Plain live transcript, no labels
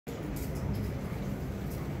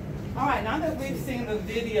All right, now that we've seen the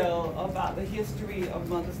video about the history of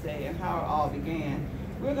Mother's Day and how it all began,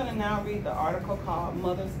 we're going to now read the article called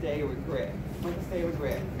Mother's Day Regret. Mother's Day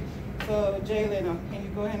Regret. So, Jalen, can you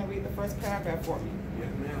go ahead and read the first paragraph for me? Yes,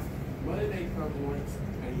 ma'am. Mother's Day comes once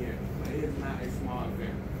a year, but it is not a small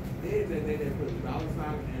affair. It is a day that puts dollar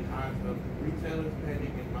signs in the hearts of retailers,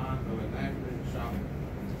 panic in minds of a national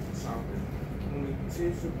shoppers, on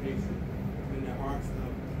anticipation in the hearts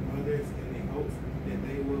of mothers in the hopes that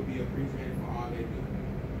they will be appreciated for all they do.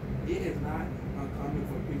 It is not uncommon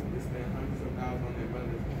for people to spend hundreds of dollars on their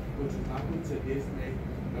mothers, which is likely to dismay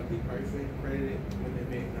of the person credited with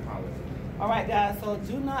inventing the holiday. All right, guys, so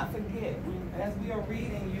do not forget, as we are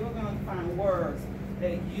reading, you're going to find words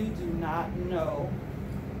that you do not know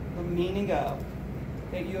the meaning of,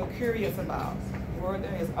 that you're curious about, word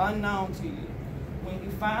that is unknown to you. When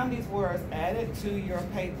you find these words, add it to your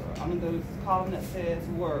paper on the column that says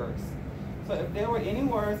words. So if there were any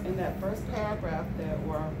words in that first paragraph that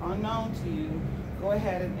were unknown to you, go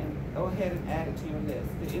ahead and add it to your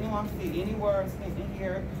list. Did anyone see any words in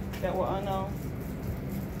here that were unknown?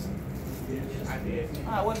 Yes, I did.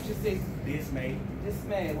 All right, what did you see? Dismay.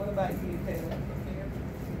 Dismay. What about you, Taylor?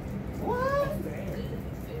 What?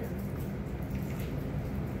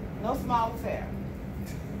 No small affair.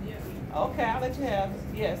 Okay, I'll let you have it.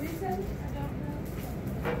 Yes. I don't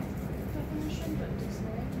know definition, but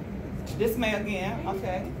dismay. Dismay again.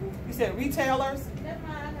 Okay. You said retailers? Never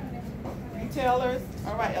mind, I know that. Retailers.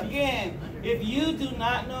 All right. Again, if you do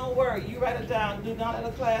not know a word, you write it down. Do not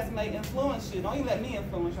let a classmate influence you. Don't even let me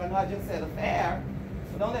influence you. I know I just said affair,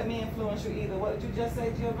 but don't let me influence you either. What did you just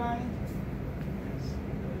say, Giovanni?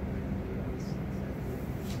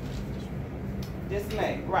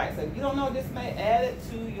 Dismay. Right. So if you don't know dismay, add it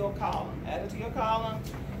to your column. Add it to your column.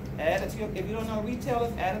 Add it to your, if you don't know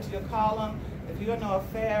retailers, add it to your column. If you don't know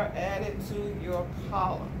affair, add it to your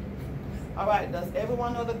column. All right. Does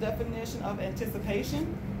everyone know the definition of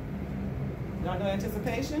anticipation? Y'all know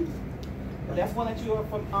anticipation? If that's one that you're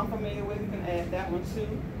unfamiliar with, you can add that one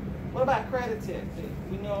too. What about credited?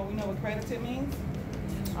 We know what credited means?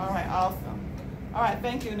 All right, awesome. All right,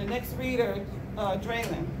 thank you. And the next reader,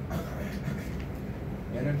 Draylon.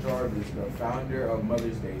 Anna Jarvis, the founder of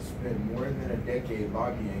Mother's Day, spent more than a decade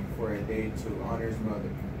lobbying for a day to honor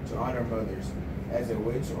mothers as a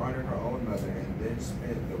way to honor her own mother, and then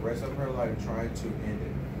spent the rest of her life trying to end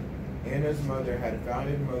it. Anna's mother had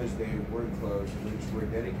founded Mother's Day work clubs, which were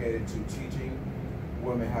dedicated to teaching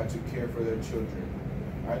women how to care for their children.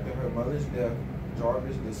 After her mother's death,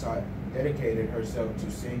 Jarvis dedicated herself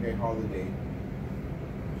to seeing a holiday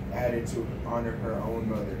added to honor her own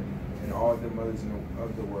mother and all the mothers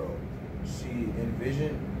of the world. She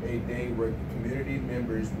envisioned a day where community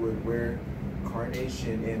members would wear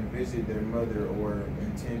carnation and visit their mother or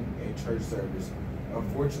attend a church service.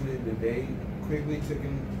 Unfortunately, the day quickly took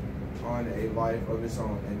on a life of its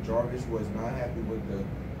own, and Jarvis was not happy with the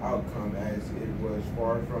outcome as it was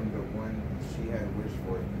far from the one she had wished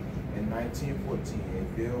for. In 1914,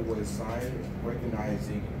 a bill was signed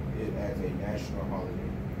recognizing it as a national holiday.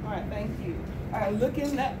 All right, thank you. All right, look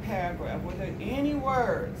in that paragraph. Were there any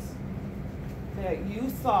words that you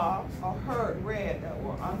saw or heard read that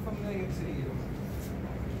were unfamiliar to you?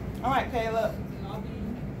 All right, Caleb.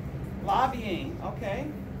 Lobbying, okay.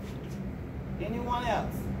 Anyone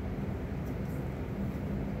else?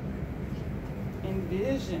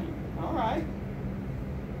 Envision, all right.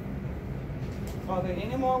 Are there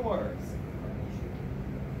any more words?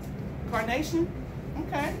 Carnation,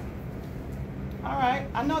 okay. All right,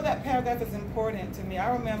 I know that paragraph is important to me.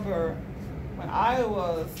 I remember when I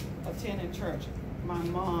was attending church, my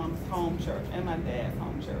mom's home church and my dad's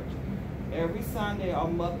home church. Every Sunday or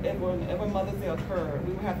whenever Mother's Day occurred,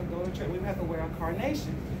 we would have to go to church, we would have to wear a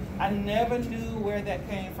carnation. I never knew where that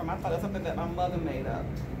came from. I thought it was something that my mother made up.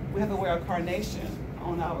 We have to wear a carnation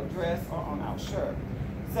on our dress or on our shirt.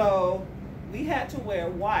 So we had to wear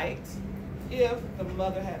white if the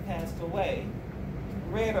mother had passed away,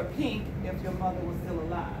 red or pink if your mother was still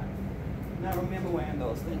alive. And I remember wearing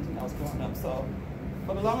those things when I was growing up. So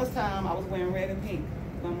for the longest time, I was wearing red and pink.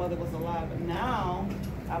 My mother was alive, but now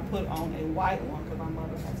I put on a white one because my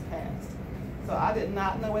mother has passed. So I did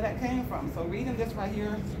not know where that came from. So reading this right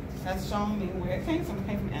here has shown me where it came from. It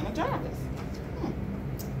came from Anna Jarvis.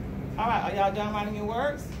 All right, are y'all done writing your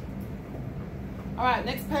words? All right,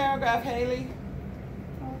 next paragraph, Haley.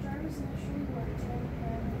 While Jarvis initially worked at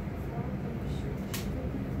Ford Industries, she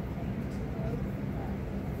quickly became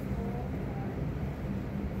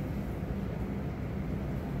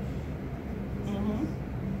to know that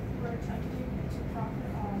were attempting to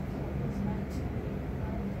profit off what was meant to be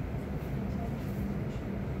a intentional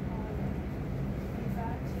holiday. In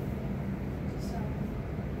fact, it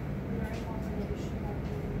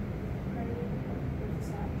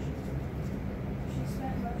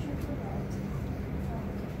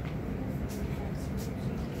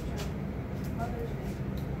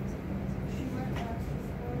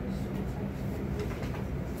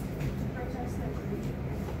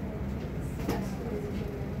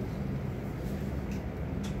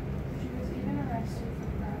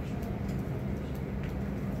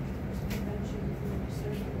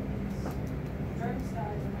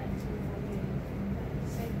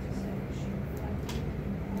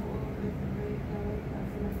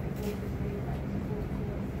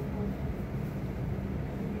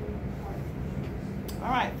All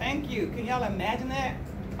right, thank you. Can y'all imagine that?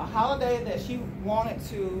 A holiday that she wanted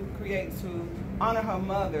to create to honor her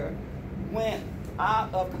mother went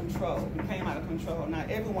out of control, became out of control. Now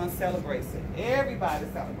everyone celebrates it. Everybody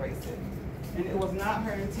celebrates it. And it was not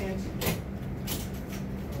her intention.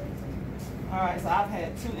 All right, so I've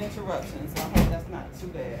had 2 interruptions, so I hope that's not too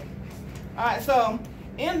bad. All right, so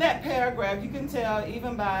in that paragraph, you can tell,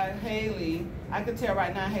 even by Haley, I could tell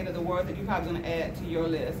right now, Haley, the word that you're probably going to add to your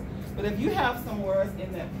list. But if you have some words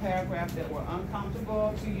in that paragraph that were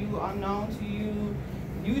uncomfortable to you, unknown to you,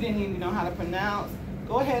 you didn't even know how to pronounce,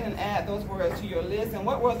 go ahead and add those words to your list. And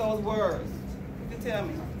what were those words? You can tell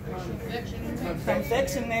me.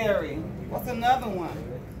 Confectionery. What's another one?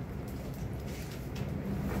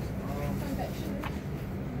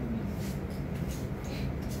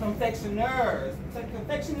 Confectioners. So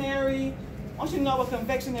confectionery. Once you know what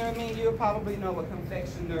confectionery means, you'll probably know what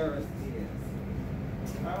confectioners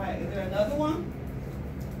is. All right, is there another one?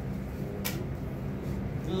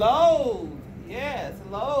 Load. Yes,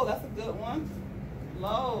 load. That's a good one.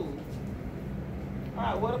 Load. All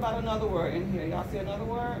right, what about another word in here? Y'all see another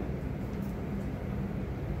word?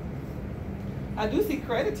 I do see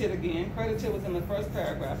credited again. Credited was in the first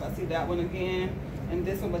paragraph. I see that one again. And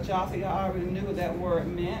this one, but y'all see y'all already knew what that word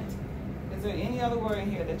meant. Is there any other word in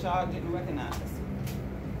here that y'all didn't recognize?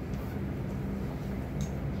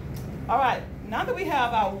 All right, now that we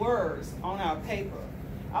have our words on our paper,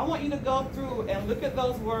 I want you to go through and look at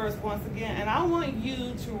those words once again, and I want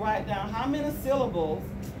you to write down how many syllables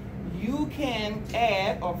you can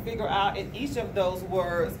add or figure out in each of those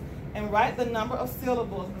words, and write the number of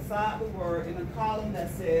syllables beside the word in a column that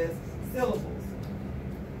says syllables.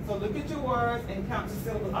 So look at your words and count the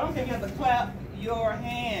syllables. I don't think you have to clap your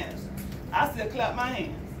hands. I still clap my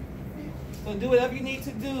hands. So do whatever you need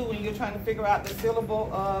to do when you're trying to figure out the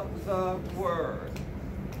syllable of the word.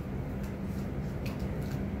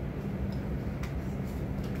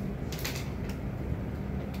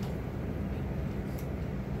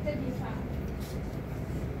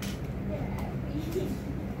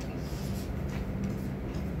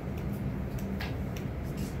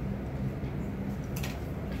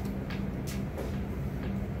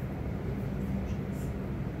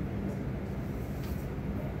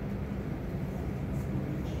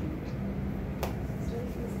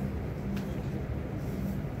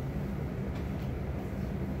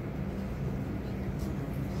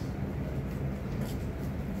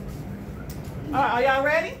 All right, are y'all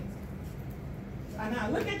ready? All right, now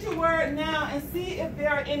look at your word now and see if there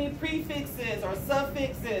are any prefixes or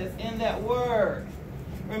suffixes in that word.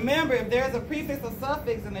 Remember, if there's a prefix or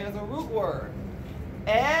suffix and there's a root word,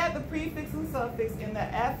 add the prefix and suffix in the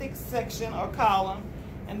affix section or column,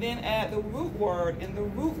 and then add the root word in the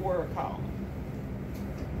root word column.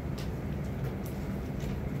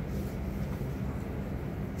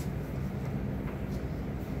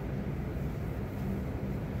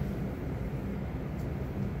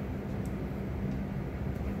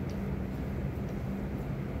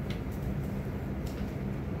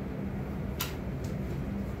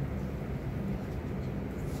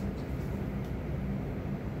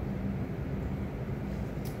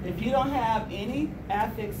 If you don't have any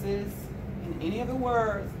affixes in any of the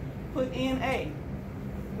words, put NA.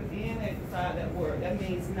 Put NA beside that word. That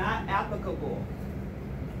means not applicable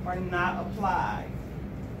or not applied.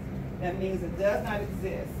 That means it does not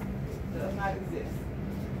exist. Does not exist.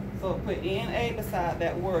 So put NA beside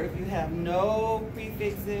that word. If you have no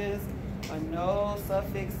prefixes or no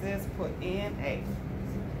suffixes, put NA.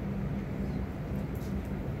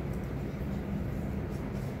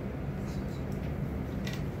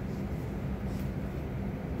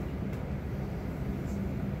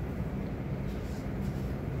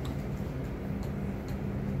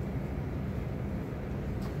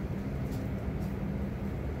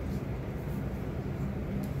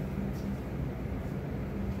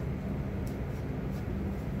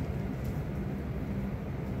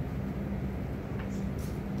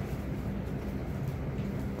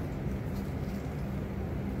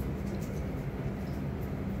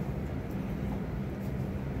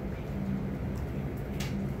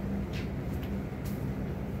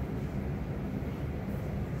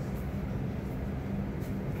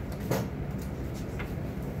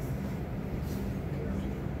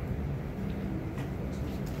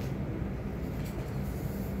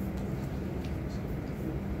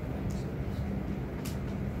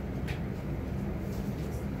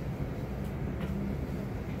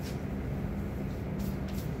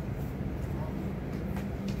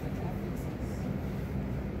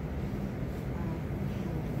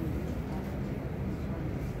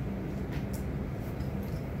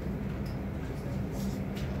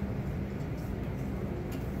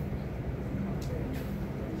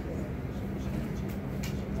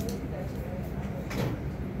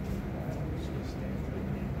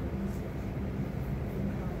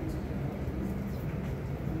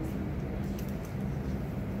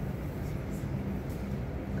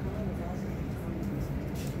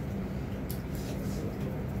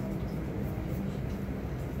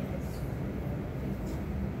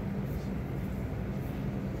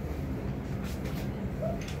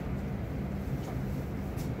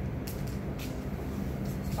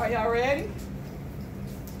 Are y'all ready?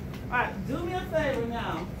 All right, do me a favor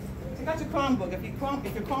now. Take out your Chromebook. If your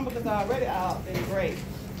Chromebook is already out, then great.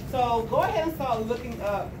 So go ahead and start looking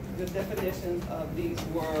up the definitions of these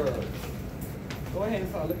words. Go ahead and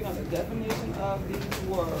start looking up the definition of these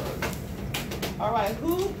words. All right,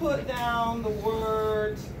 who put down the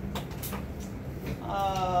word,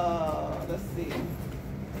 let's see,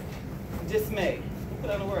 dismay? Who put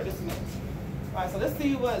down the word dismay? All right, so let's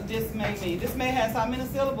see what dismay means. Dismay has how many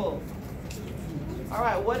syllables? All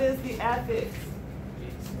right, what is the affix?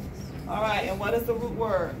 All right, and what is the root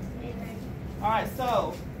word? All right,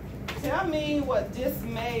 so tell me what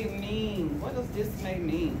dismay means. What does dismay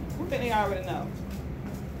mean? Who think they already know?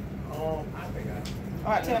 I think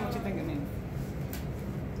All right, tell me what you think it means.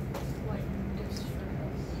 Like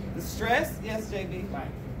distress. Distress? Yes, JB.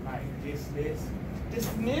 like dismiss.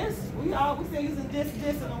 Dismiss? We still using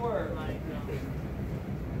this in the word. Like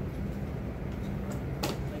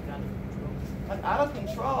out of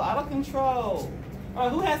control, out of control. All right,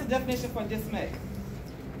 who has a definition for dismay?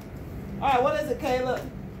 All right, what is it, Caleb?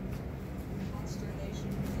 Consternation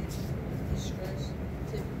and distress,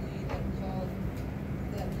 typically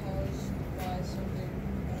that caused by something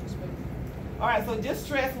unexpected. All right, so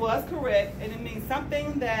distress was correct, and it means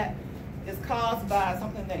something that is caused by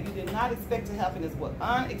something that you did not expect to happen is what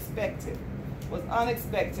unexpected. Was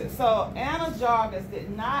unexpected. So Anna Jarvis did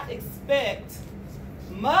not expect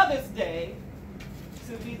Mother's Day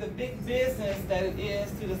to be the big business that it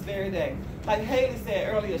is to this very day. Like Haley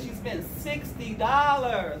said earlier, she spent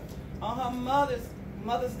 $60 on her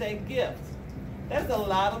Mother's Day gift. That's a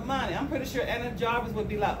lot of money. I'm pretty sure Anna Jarvis would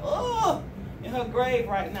be like, oh, in her grave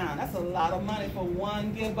right now. That's a lot of money for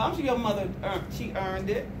one gift. But I'm sure your mother, she earned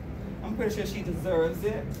it. I'm pretty sure she deserves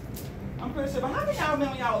it. I'm pretty sure. But how many of y'all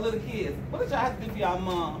remember when y'all were little kids? What did y'all have to do for y'all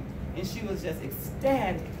mom? And she was just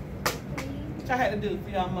ecstatic. What y'all had to do for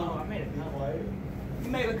y'all mom? I made a cup. You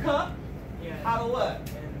made a cup? Yeah. Out of what?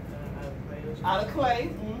 And Out of clay.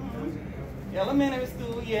 Mm-hmm. Elementary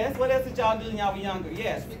school, yes. What else did y'all do when y'all were younger?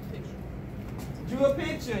 Yes. Big picture. Drew a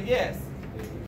picture, yes.